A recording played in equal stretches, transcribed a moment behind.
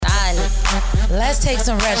Let's take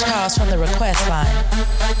some reg calls from the request line.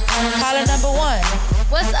 Caller number 1.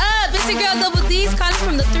 What's up? It's your girl Double D's calling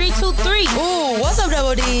from the 323. Ooh, what's up,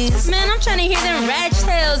 Double D's? Man, I'm trying to hear them rag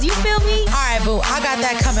tales. You feel me? All right, boo. I got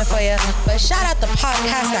that coming for you. But shout out the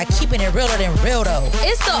podcast that keeping it realer than real, though.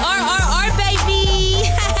 It's the RRR, baby.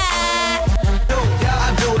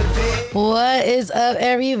 What is up,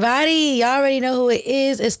 everybody? Y'all already know who it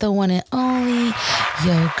is. It's the one and only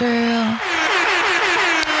yo girl,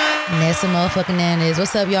 Nessa motherfucking Nanez.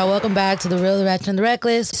 What's up, y'all? Welcome back to The Real, the Ratchet, and the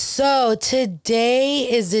Reckless. So today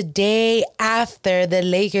is the day after the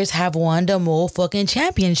Lakers have won the motherfucking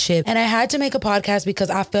championship. And I had to make a podcast because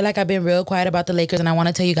I feel like I've been real quiet about the Lakers and I want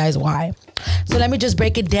to tell you guys why. So let me just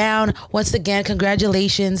break it down. Once again,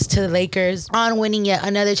 congratulations to the Lakers on winning yet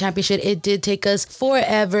another championship. It did take us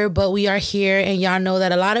forever, but we are here, and y'all know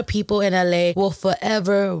that a lot of people in LA will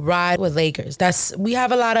forever ride with Lakers. We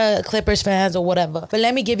have a lot of Clippers fans or whatever. But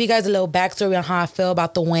let me give you guys a little backstory on how I feel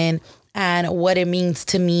about the win and what it means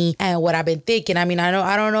to me and what I've been thinking. I mean, I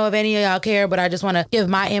don't know if any of y'all care, but I just want to give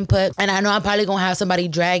my input. And I know I'm probably going to have somebody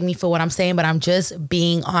drag me for what I'm saying, but I'm just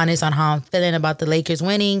being honest on how I'm feeling about the Lakers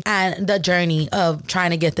winning and the journey of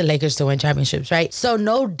trying to get the Lakers to win championships, right? So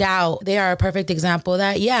no doubt they are a perfect example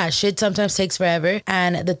that, yeah, shit sometimes takes forever.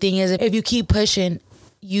 And the thing is, if you keep pushing,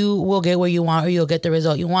 you will get where you want, or you'll get the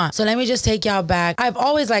result you want. So let me just take y'all back. I've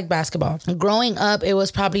always liked basketball. Growing up, it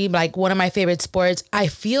was probably like one of my favorite sports. I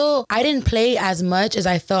feel I didn't play as much as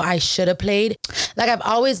I felt I should have played. Like, I've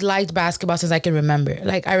always liked basketball since I can remember.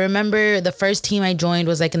 Like, I remember the first team I joined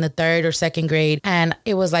was like in the 3rd or 2nd grade, and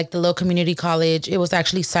it was like the little community college. It was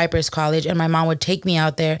actually Cypress College, and my mom would take me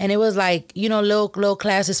out there, and it was like, you know, little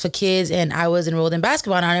classes for kids, and I was enrolled in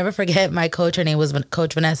basketball. And I'll never forget my coach. Her name was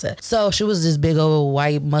Coach Vanessa. So she was this big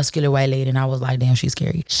old muscular white lady, and I was like, damn, she's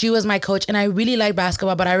scary. She was my coach, and I really liked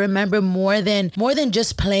basketball. But I remember more than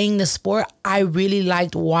just playing the sport, I really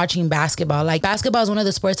liked watching basketball. Like, basketball is one of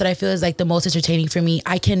the sports that I feel is like the most entertaining for me.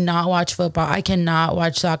 I cannot watch football. I cannot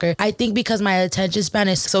watch soccer. I think because my attention span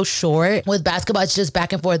is so short, with basketball it's just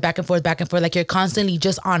back and forth. Like, you're constantly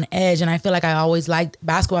just on edge, and I feel like I always liked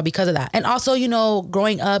basketball because of that. And also, you know,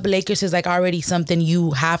 growing up, Lakers is like already something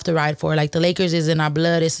you have to ride for. Like, the Lakers is in our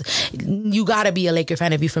blood. You gotta be a Laker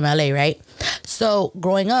fan if you're from LA, right? So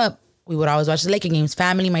growing up, we would always watch the Laker games.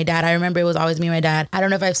 Family, my dad. I remember it was always me and my dad. I don't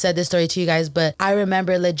know if I've said this story to you guys, but I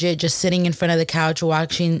remember legit just sitting in front of the couch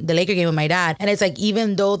watching the Laker game with my dad. And it's like,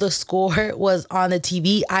 even though the score was on the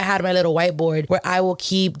TV, I had my little whiteboard where I will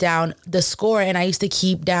keep down the score. And I used to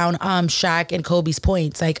keep down Shaq and Kobe's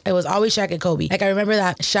points. Like, it was always Shaq and Kobe. Like, I remember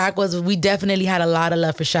that we definitely had a lot of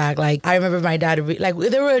love for Shaq. Like, I remember my dad, like,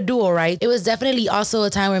 they were a duo, right? It was definitely also a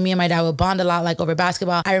time where me and my dad would bond a lot, like, over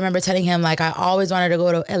basketball. I remember telling him, like, I always wanted to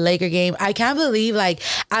go to a Laker game. I can't believe, like,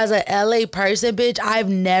 as a LA person, bitch, I've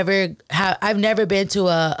never been to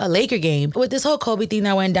a Laker game. With this whole Kobe thing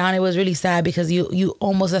that went down, it was really sad because you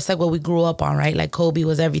almost, that's like what we grew up on, right? Like, Kobe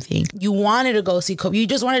was everything. You wanted to go see Kobe. You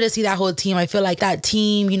just wanted to see that whole team. I feel like that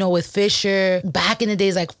team, you know, with Fisher, back in the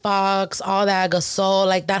days, like Fox, all that, Gasol,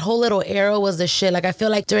 like that whole little era was the shit. Like, I feel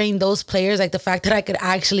like during those players, like the fact that I could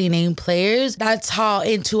actually name players, that's how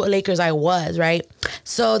into Lakers I was, right?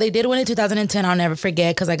 So they did win in 2010. I'll never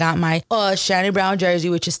forget, because I got my Shannon Brown jersey,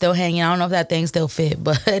 which is still hanging. I don't know if that thing still fit,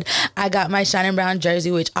 but I got my Shannon Brown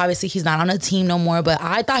jersey, which obviously he's not on the team no more, but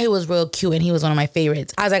I thought he was real cute and he was one of my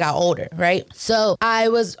favorites as I got older, right? So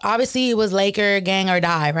it was Laker gang or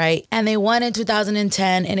die, right? And they won in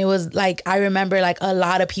 2010, and it was like, I remember like a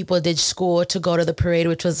lot of people did school to go to the parade,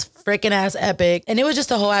 which was freaking ass epic, and it was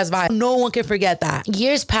just a whole ass vibe. No one can forget that.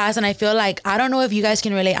 Years pass, and I feel like, I don't know if you guys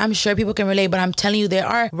can relate. I'm sure people can relate, but I'm telling you, there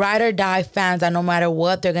are ride or die fans that no matter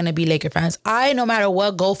what, they're gonna be Laker fans. I, no matter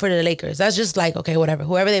what, go for the Lakers. That's just like, okay, whatever.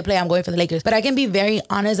 Whoever they play, I'm going for the Lakers. But I can be very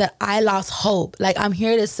honest that I lost hope. Like, I'm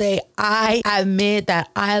here to say, I admit that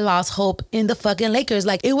I lost hope in the fucking Lakers.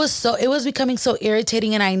 Like, it was becoming so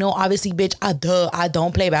irritating. And I know, obviously, bitch, I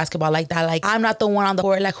don't play basketball like that. Like, I'm not the one on the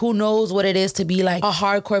court. Like, who knows what it is to be like a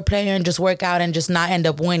hardcore player and just work out and just not end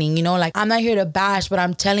up winning, you know? Like, I'm not here to bash, but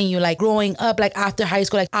I'm telling you, like, growing up, like, after high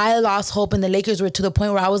school, like, I lost hope, and the Lakers were to the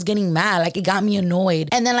point where I was getting mad. Like, it got me annoyed.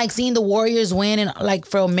 And then, like, seeing the Warriors win, and like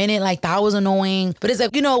for a minute, like, that was annoying. But it's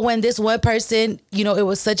like, you know, when this one person, you know, it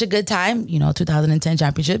was such a good time, you know, 2010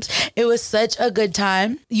 championships, it was such a good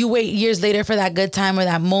time. You wait years later for that good time or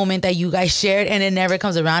that moment that you guys shared, and it never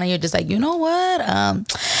comes around, and you're just like, you know what?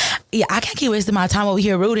 yeah, I can't keep wasting my time over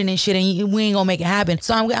here rooting and shit, and we ain't gonna make it happen.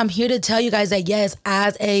 So I'm here to tell you guys that yes,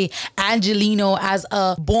 as a Angelino, as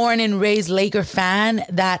a born and raised Laker fan,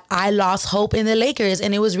 that I lost hope in the Lakers,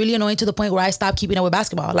 and it was really annoying to the point where I stopped keeping up with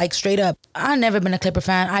basketball. Like straight up, I've never been a Clipper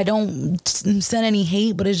fan. I don't send any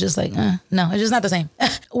hate, but it's just like no, it's just not the same.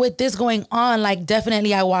 With this going on, like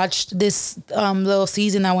definitely I watched this little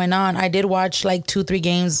season that went on. I did watch like 2-3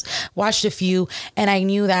 games, watched a few, and I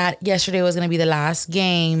knew that yesterday was gonna be the last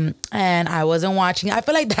game. And I wasn't watching. I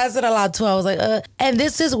feel like that's it a lot too. I was like, and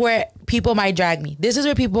this is where people might drag me. This is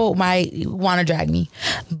where people might want to drag me.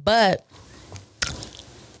 But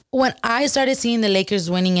when I started seeing the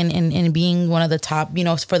Lakers winning and being one of the top, you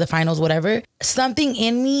know, for the finals, whatever, something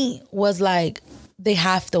in me was like, they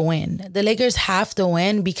have to win. The Lakers have to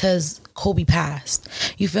win because Kobe passed.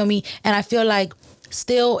 You feel me? And I feel like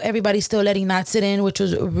still everybody's still letting that sit in, which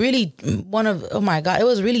was really oh my God, it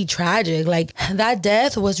was really tragic. Like that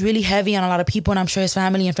death was really heavy on a lot of people, and I'm sure his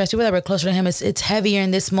family and friends, people that were closer to him, it's heavier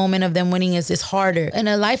in this moment of them winning. It's harder. In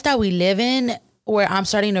a life that we live in, where I'm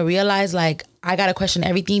starting to realize like I gotta question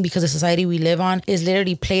everything because the society we live on is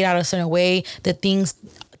literally played out a certain way. The things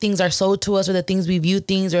are sold to us, or the things we view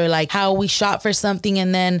things, or like how we shop for something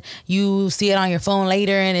and then you see it on your phone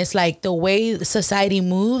later, and it's like the way society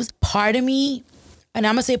moves. Part of me, and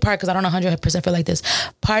I'm gonna say part because I don't 100% feel like this,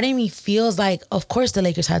 part of me feels like, of course the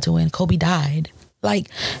Lakers had to win. Kobe died. Like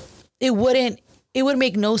it would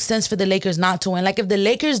make no sense for the Lakers not to win. Like if the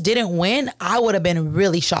Lakers didn't win, I would have been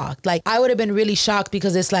really shocked. Like I would have been really shocked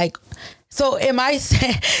because it's like, so am I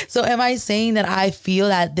saying that I feel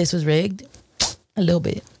that this was rigged? A little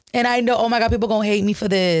bit. And I know, oh my God, people gonna hate me for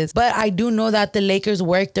this. But I do know that the Lakers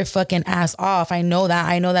worked their fucking ass off. I know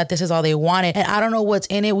that this is all they wanted. And I don't know what's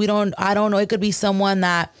in it. I don't know. It could be someone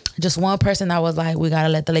that, just one person that was like, we gotta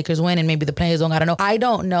let the Lakers win, and maybe the players don't gotta know. I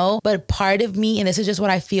don't know. But part of me, and this is just what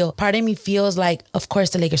I feel, part of me feels like, of course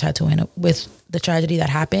the Lakers had to win with the tragedy that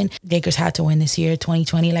happened. Lakers had to win this year,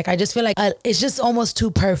 2020. Like I just feel like it's just almost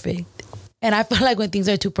too perfect. And I feel like when things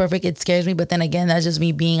are too perfect, it scares me. But then again, that's just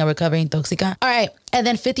me being a recovering toxica. All right. And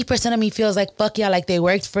then 50% of me feels like, fuck yeah, like they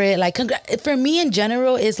worked for it. Like, for me in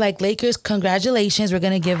general, it's like, Lakers, congratulations. We're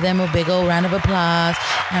going to give them a big old round of applause,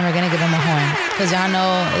 and we're going to give them a horn. Because y'all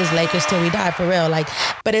know it's Lakers till we die, for real. Like,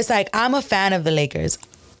 but it's like, I'm a fan of the Lakers.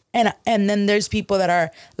 And then there's people that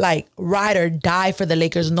are like ride or die for the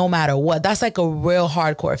Lakers no matter what. That's like a real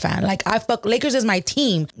hardcore fan. Like Lakers is my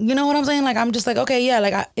team. You know what I'm saying? Like I'm just like, okay, yeah,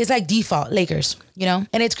 like it's like default Lakers, you know?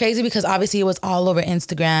 And it's crazy because obviously it was all over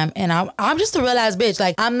Instagram, and I'm just a real ass bitch.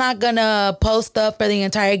 Like I'm not gonna post up for the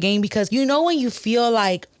entire game because you know when you feel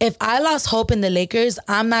like if I lost hope in the Lakers,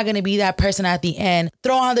 I'm not gonna be that person at the end,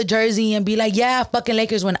 throw on the jersey and be like, yeah, fucking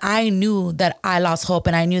Lakers, when I knew that I lost hope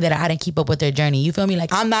and I knew that I didn't keep up with their journey. You feel me?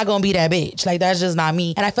 Like I'm not gonna be that bitch. Like that's just not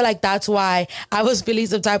me. And I feel like that's why I was feeling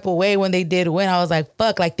some type of way when they did win. I was like,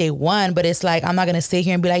 fuck, like they won. But it's like, I'm not gonna sit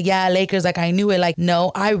here and be like, yeah, Lakers, like I knew it. Like,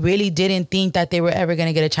 no, I really didn't think that they were ever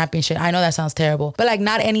gonna get a championship. I know that sounds terrible, but like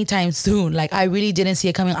not anytime soon. Like I really didn't see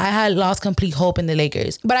it coming. I had lost complete hope in the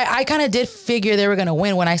Lakers, but I kind of did figure they were gonna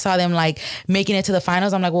win when I saw them like making it to the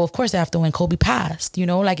finals. I'm like, well, of course they have to win. Kobe passed, you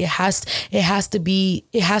know, like it has to be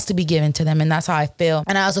given to them. And that's how I feel.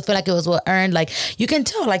 And I also feel like it was well earned. Like you can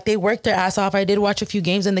tell, like they worked their ass off. I did watch a few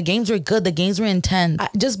games, and the games were good. The games were intense.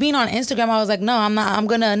 Just being on Instagram, I was like, no, I'm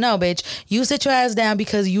gonna, bitch, you sit your ass down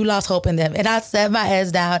because you lost hope in them. And I set my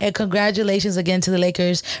ass down. And congratulations again to the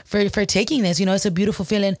Lakers for taking this. You know, it's a beautiful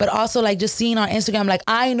feeling. But also like just seeing on Instagram, like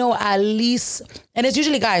I know at least, and it's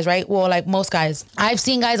usually guys, right? Well, like most guys. I've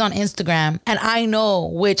seen guys on Instagram, and I know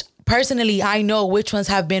which ones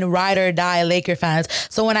have been ride or die Laker fans.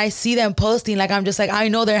 So when I see them posting, like I'm just like, I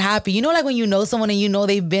know they're happy. You know, like when you know someone and you know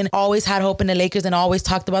they've always had hope in the Lakers and always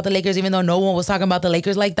talked about the Lakers, even though no one was talking about the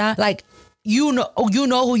Lakers like that. Like, you know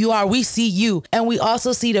who you are. We see you. And we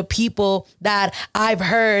also see the people that I've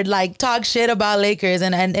heard like talk shit about Lakers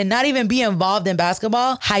and not even be involved in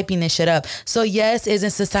basketball, hyping this shit up. So yes, is in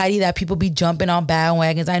society that people be jumping on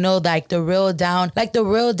bandwagons. I know like the real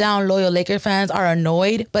down loyal Laker fans are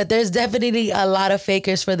annoyed, but there's definitely a lot of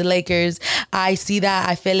fakers for the Lakers. I see that,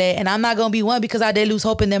 I feel it, and I'm not gonna be one because I did lose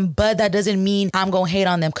hope in them, but that doesn't mean I'm gonna hate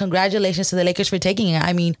on them. Congratulations to the Lakers for taking it.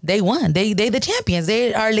 I mean, they won. They the champions.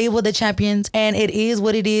 They are labeled the champions. And it is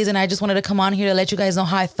what it is. And I just wanted to come on here to let you guys know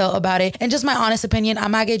how I felt about it. And just my honest opinion. I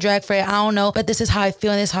might get dragged for it. I don't know. But this is how I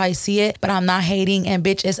feel and this is how I see it. But I'm not hating. And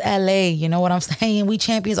bitch, it's LA. You know what I'm saying? We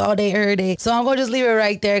champions all day, every day. So I'm going to just leave it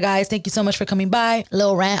right there, guys. Thank you so much for coming by. A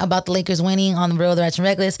little rant about the Lakers winning on the Real, the Ratchet and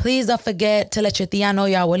Reckless. Please don't forget to let your tia know,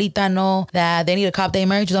 your abuelita know that they need to cop their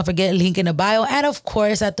merch. Don't forget, link in the bio. And of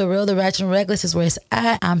course, at the Real, the Ratchet and Reckless is where it's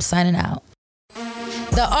at. I'm signing out.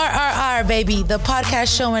 The RRR, baby, the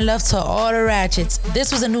podcast showing love to all the ratchets.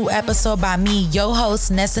 This was a new episode by me, your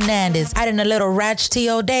host, Nessa Nandez. Adding a little ratchet to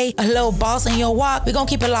your day, a little boss in your walk. We're gonna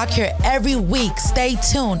keep it locked here every week. Stay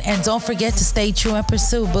tuned and don't forget to stay true and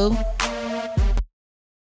pursue, boo.